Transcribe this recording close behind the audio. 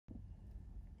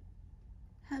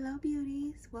Hello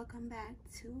beauties, welcome back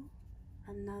to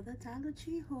another Dollar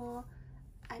Tree haul.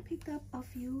 I picked up a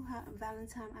few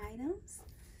Valentine items.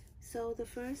 So the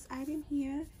first item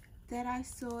here that I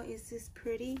saw is this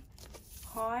pretty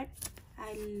heart.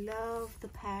 I love the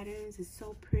patterns, it's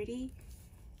so pretty,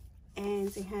 and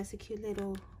it has a cute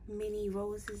little mini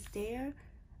roses there.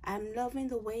 I'm loving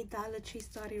the way Dollar Tree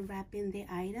started wrapping their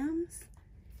items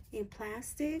in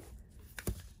plastic,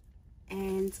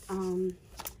 and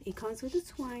it comes with a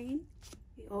twine.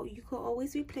 You could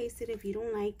always replace it if you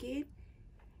don't like it.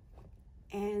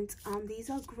 And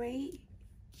these are great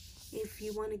if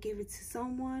you want to give it to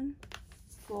someone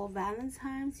for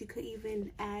Valentine's. You could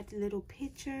even add little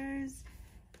pictures.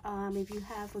 If you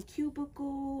have a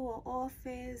cubicle or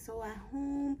office or at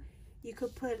home, you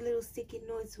could put little sticky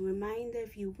notes reminder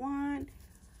if you want,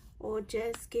 or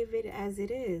just give it as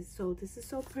it is. So this is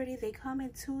so pretty. They come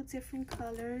in 2 different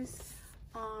colors.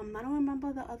 I don't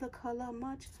remember the other color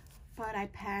much, but I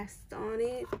passed on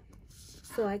it.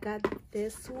 So I got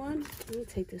this one. Let me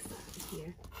take this out of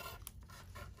here.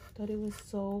 Thought it was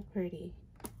so pretty.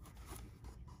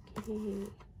 Okay.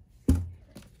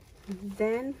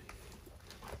 Then,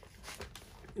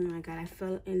 oh my god, I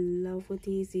fell in love with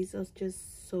these. These are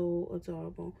just so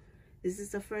adorable. This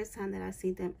is the first time that I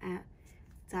see them at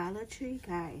Dollar Tree.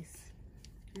 Guys,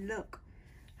 look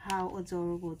how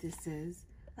adorable this is.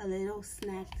 A little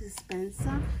snack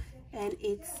dispenser, and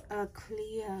it's a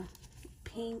clear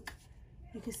pink.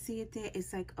 You can see it there.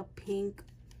 It's like a pink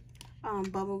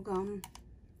bubblegum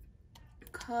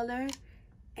color,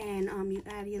 and you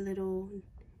add your little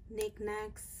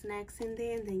knickknacks, snacks in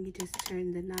there, and then you just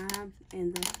turn the knob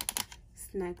and the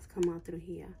snacks come out through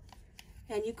here.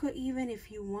 And you could even, if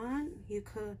you want, you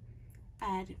could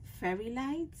add fairy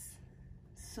lights.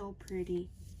 So pretty.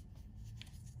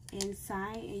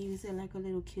 Inside, and use it like a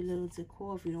little cute little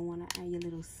decor if you don't want to add your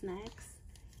little snacks.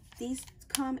 These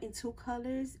come in 2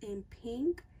 colors, in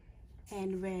pink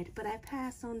and red, but I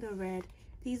passed on the red.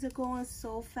 These are going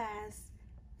so fast.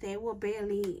 They were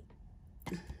barely,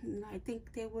 I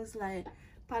think there was like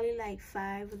probably like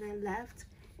 5 of them left.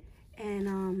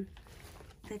 And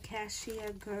the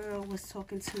cashier girl was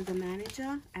talking to the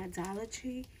manager at Dollar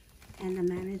Tree, and the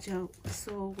manager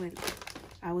saw when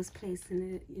I was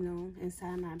placing it, you know,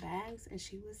 inside my bags, and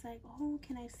she was like, oh,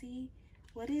 can I see?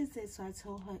 What is it? So I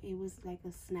told her it was like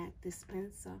a snack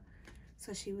dispenser.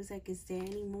 So she was like, is there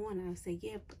any more? And I said,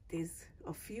 yeah, but there's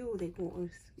a few. They go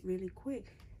really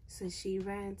quick. So she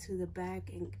ran to the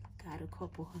back and got a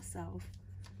couple herself.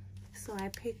 So I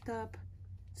picked up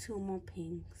 2 more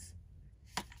pinks.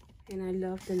 And I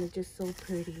love them. They're just so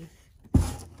pretty.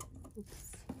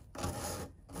 Oops.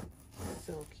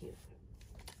 So cute.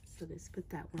 So let's put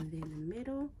that one there in the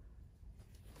middle.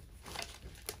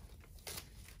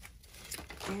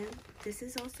 And this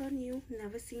is also new,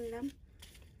 never seen them.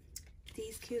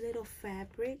 These cute little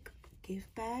fabric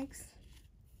gift bags.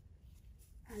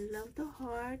 I love the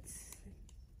hearts.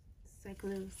 It's like a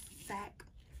little sack.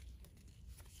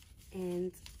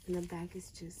 And the back is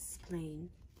just plain.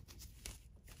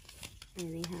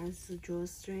 And it has a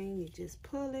drawstring. You just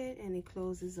pull it and it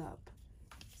closes up.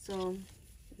 So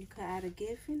you could add a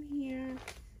gift in here,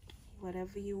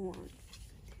 whatever you want.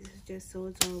 This is just so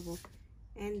adorable.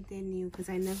 And they're new because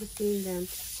I never seen them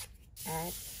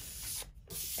at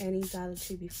any Dollar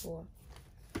Tree before.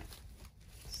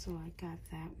 So I got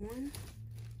that one.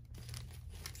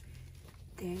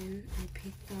 Then I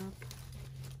picked up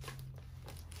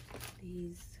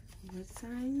these wood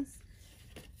signs.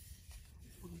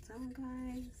 Well done,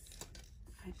 guys.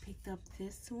 I picked up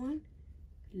this one,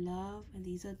 love, and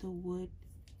these are the wood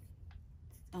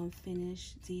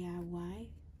finish DIY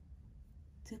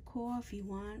decor. If you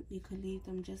want, you could leave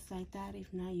them just like that.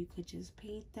 If not, you could just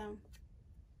paint them.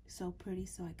 So pretty.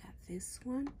 So I got this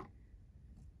one.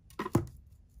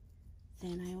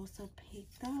 Then I also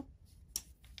picked up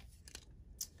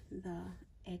the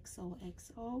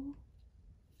XOXO.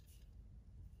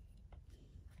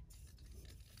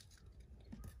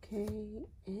 Okay,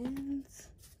 and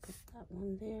put that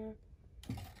one there.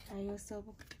 I also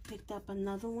picked up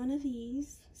another one of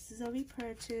these. This is a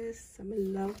repurchase. I'm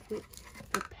in love with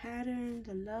the pattern,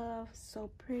 the love, so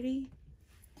pretty.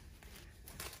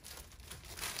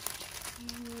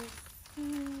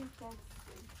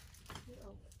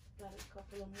 Got a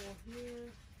couple of more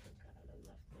here.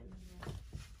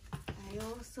 I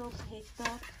also picked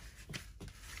up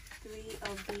 3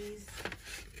 of these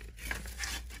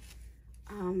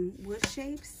wood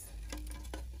shapes.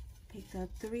 Picked up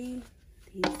 3.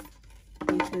 These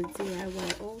are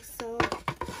DIY also.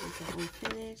 These are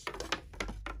unfinished.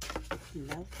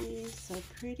 Love these, so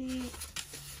pretty.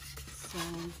 So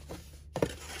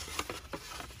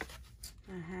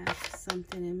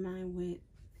something in mind with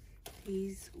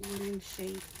these wooden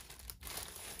shaped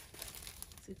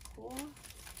decor.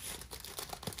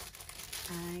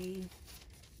 I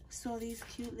saw these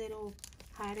cute little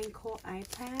hide and core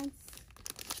iPads.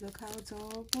 Look how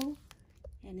adorable.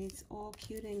 And it's all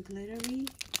cute and glittery.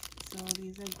 So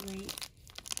these are great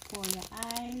for your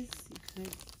eyes. You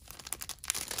could,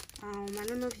 I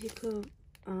don't know if you could,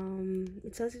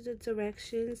 it tells you the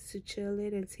directions to chill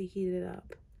it and to heat it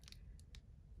up.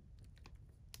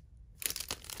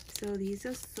 So these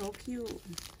are so cute,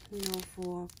 you know,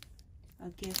 for a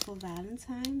gift for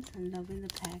Valentine's. I'm loving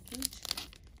the package.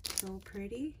 So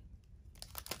pretty.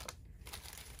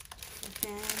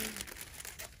 Then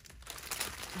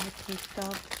I picked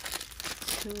up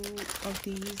 2 of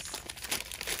these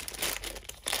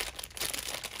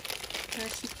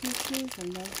Hershey Kisses. I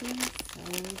love these. I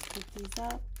always pick these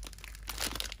up.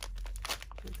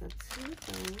 Pick up 2 of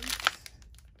those.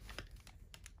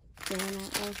 Then I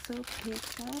also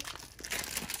picked up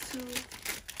 2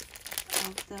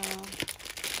 of the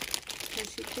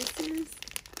Hershey Kisses,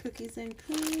 cookies and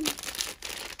cream.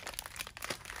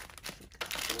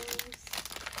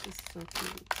 It's so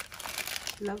cute.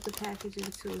 Love the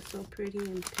packaging too. It's so pretty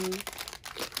and pink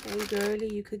and girly.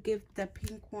 You could give the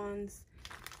pink ones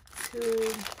to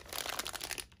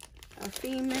a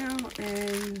female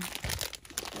and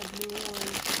the blue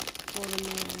one for the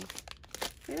male.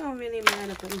 They don't really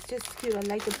matter, but it's just cute. I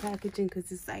like the packaging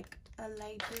because it's like a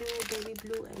light blue, baby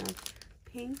blue, and a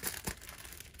pink.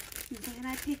 Then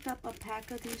I picked up a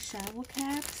pack of these shower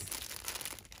caps.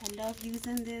 I love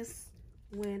using this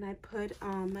when I put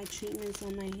my treatments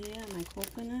on my hair, my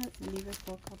coconut. I leave it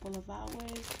for a couple of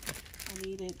hours. I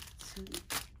needed to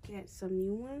get some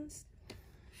new ones.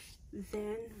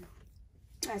 Then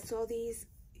I saw these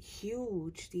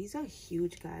huge. These are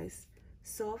huge, guys.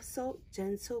 Soft soap,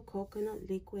 gentle coconut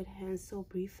liquid hand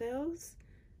soap refills.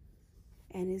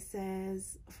 And it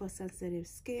says for sensitive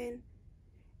skin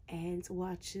and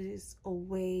washes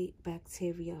away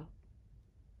bacteria.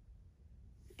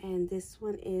 And this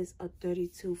one is a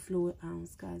 32 fluid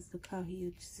ounce, guys. Look how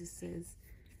huge this is.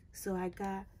 So I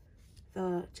got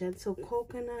the gentle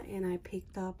coconut and I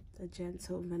picked up the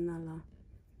gentle vanilla.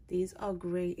 These are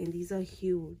great and these are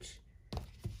huge.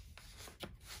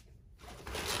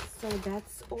 So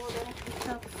that's all that I picked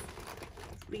up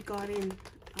regarding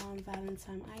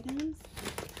Valentine items.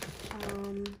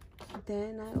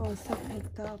 Then I also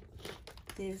picked up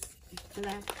this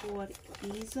blackboard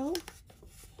easel.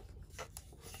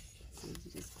 So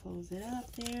you just close it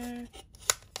up there.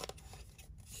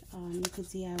 You could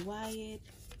DIY it,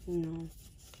 you know,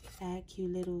 add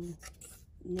cute little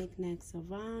knickknacks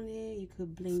around it. You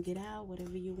could bling it out,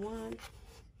 whatever you want.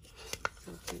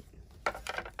 So good.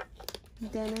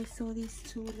 Then I saw these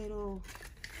 2 little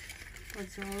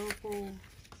adorable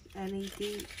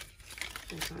LED.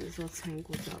 This one is all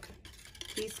tangled up.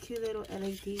 These cute little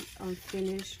LED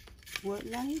unfinished wood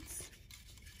lights.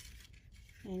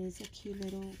 And it's a cute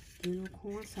little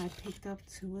unicorn. So I picked up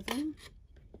 2 of them.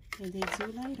 And they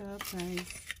do light up, guys.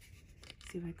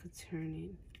 See if I could turn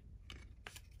it.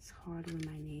 It's hard with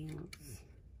my nails.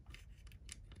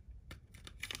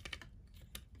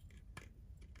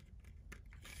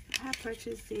 I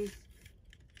purchased these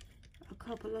a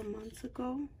couple of months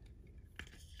ago.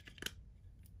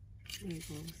 There it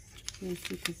goes. You can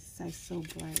see because it's like so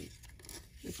bright,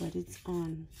 but it's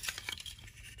on.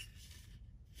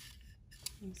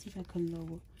 Let me see if I can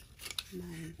lower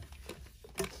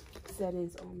my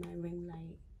settings on my ring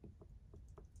light.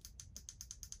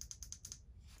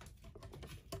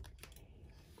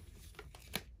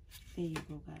 There you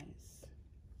go, guys.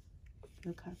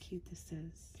 Look how cute this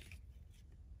is.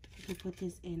 You can put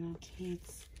this in a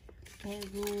kid's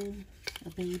bedroom, a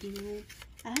baby room.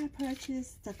 I had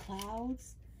purchased the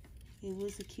clouds. It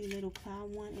was a cute little cloud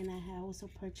one, and I had also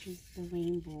purchased the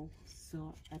rainbow.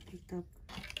 So I picked up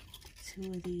 2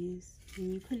 of these.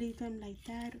 And you could leave them like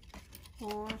that,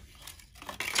 or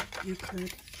you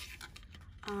could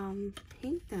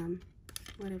paint them,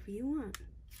 whatever you want.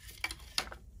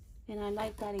 And I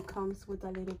like that it comes with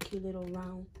a little cute little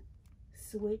round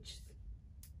switch.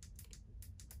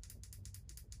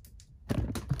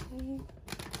 Okay.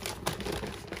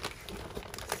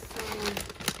 So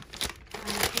I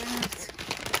got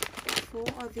 4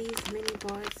 of these mini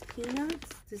bars peanuts.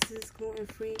 This is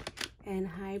gluten-free and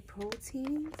high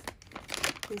proteins.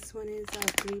 This one is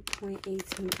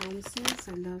 3.18 ounces.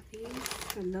 I love these.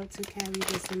 I love to carry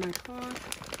this in my car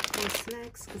for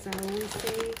snacks because I always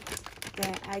say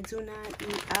that I do not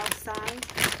eat outside.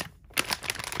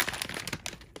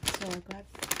 So I got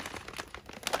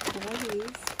 4 of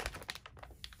these.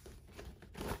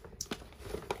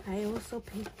 I also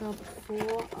picked up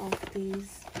 4 of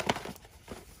these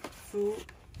fruit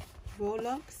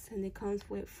roll-ups, and it comes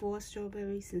with 4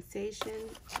 strawberry sensation.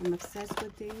 I'm obsessed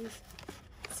with these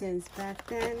since back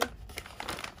then,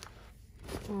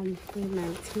 in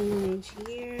my teenage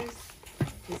years.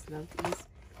 Just love these,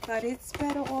 but it's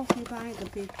better off you buying the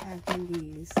big pack than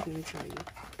these, let me tell you,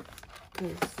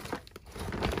 because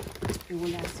it will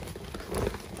last you.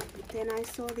 Then I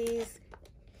saw these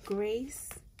Grace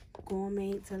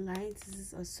Gourmet Delights. This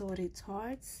is assorted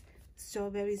tarts,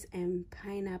 strawberries and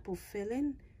pineapple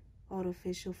filling,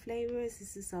 artificial flavors.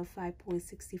 This is a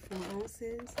 5.64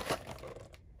 ounces.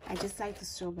 I just like the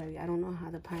strawberry. I don't know how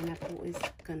the pineapple is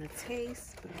gonna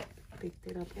taste, but I picked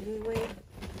it up anyway.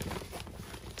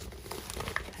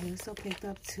 I also picked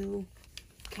up 2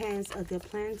 cans of the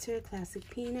Planter Classic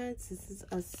Peanuts. This is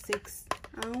a 6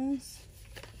 ounce.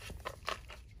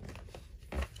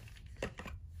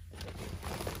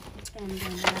 And the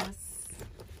last,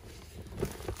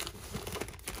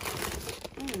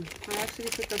 I actually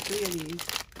picked up 3 of these.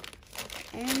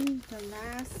 And the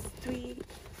last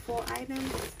 4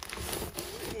 items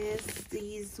is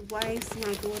these wipes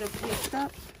my daughter picked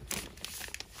up.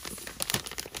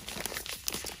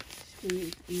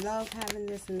 We love having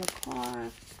this in the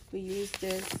car. We use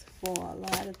this for a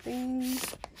lot of things,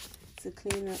 to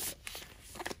clean up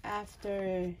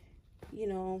after, you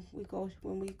know,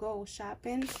 when we go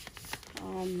shopping.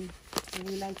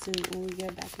 We like to, when we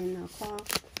get back in our car,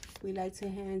 we like to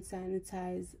hand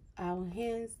sanitize our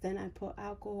hands. Then I put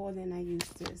alcohol, then I use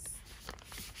this.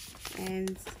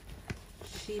 And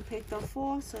she picked up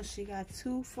 4, so she got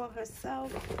 2 for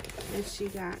herself, and she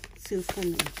got 2 for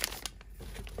me.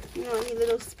 You know, any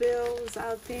little spills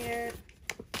out there,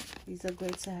 these are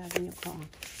great to have in your car.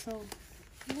 So,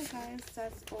 yeah, guys,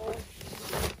 that's all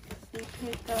we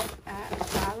picked up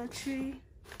at Dollar Tree.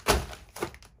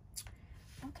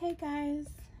 Okay, guys,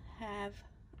 have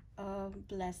a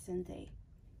blessed day.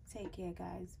 Take care,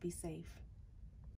 guys. Be safe.